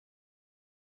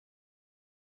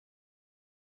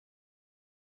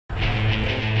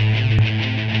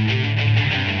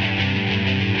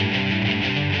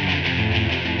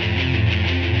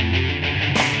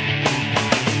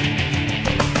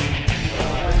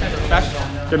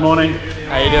Good morning.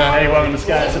 How you doing? Hey, welcome to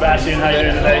Skydive. Sebastian, how you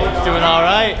doing today? Doing all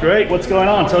right. Great. What's going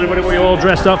on? Tell everybody what you're all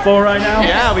dressed up for right now.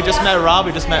 Yeah, we just met Rob.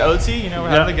 We just met Otzi. You know, we're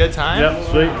having a good time. Yep,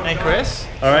 sweet. And Chris.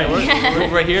 All right.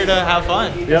 We're here to have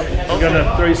fun. Yep. You're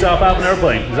gonna throw yourself out of an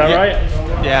airplane. Is that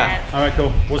right? Yeah. All right,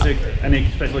 cool. Was it any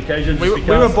special occasion? We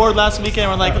were bored last weekend.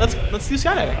 We're like, let's do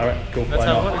skydiving. All right, cool. That's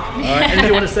how it works. All right. Anything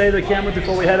you want to say to the camera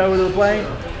before we head over to the plane?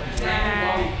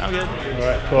 I'm good. All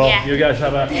right, cool. Yeah. You guys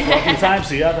have a welcome time.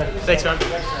 See you out there. Thanks, man.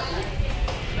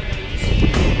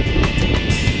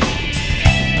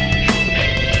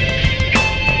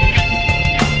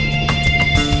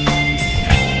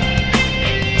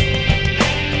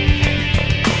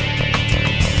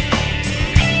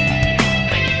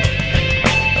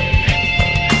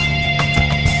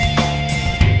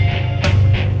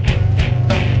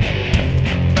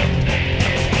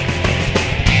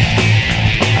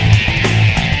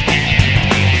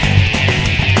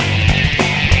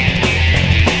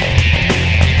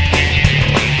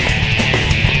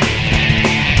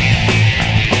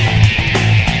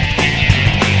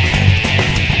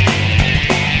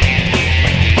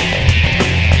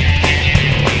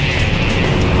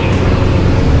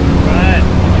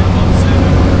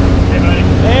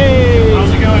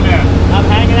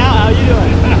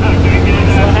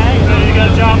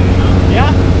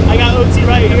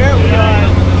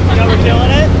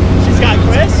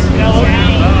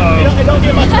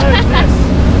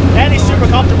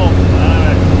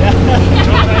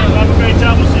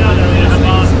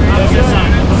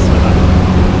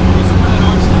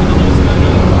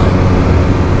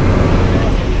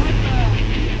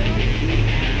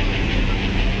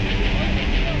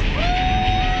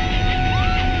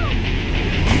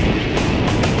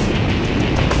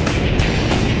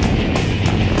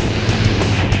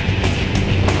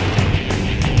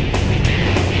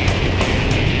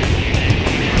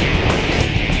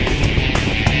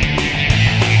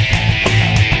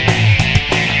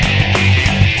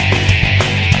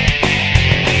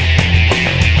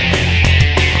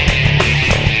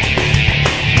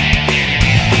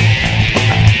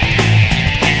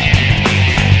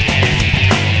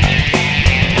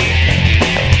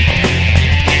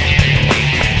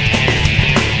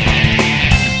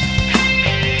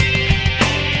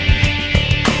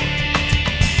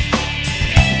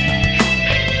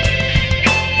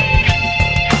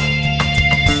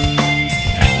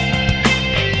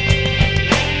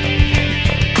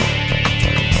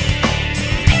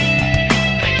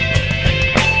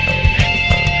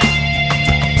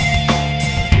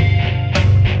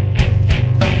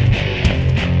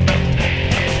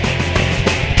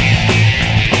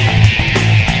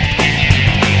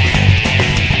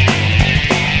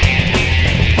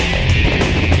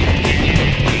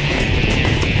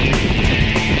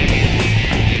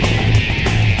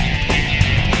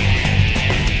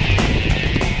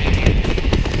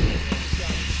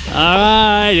 All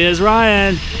right, here's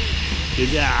Ryan. Good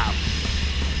job.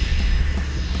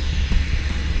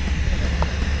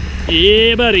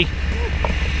 Yeah, buddy.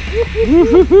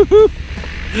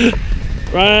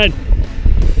 Ryan,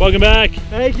 welcome back.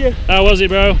 Thank you. How was it,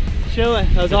 bro?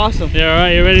 Chilling. That was awesome. Yeah, all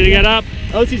right, you ready to get up?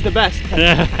 Otzi's the best.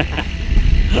 Yeah.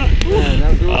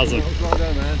 That was awesome. That was well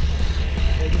done, man.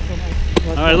 Thank you so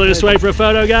much. All right, let us wait for a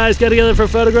photo, guys. Get together for a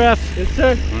photograph. Yes,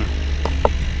 sir.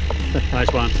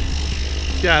 Nice one.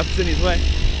 Yeah, it's in his way.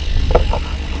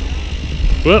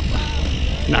 Whoop.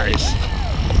 Nice.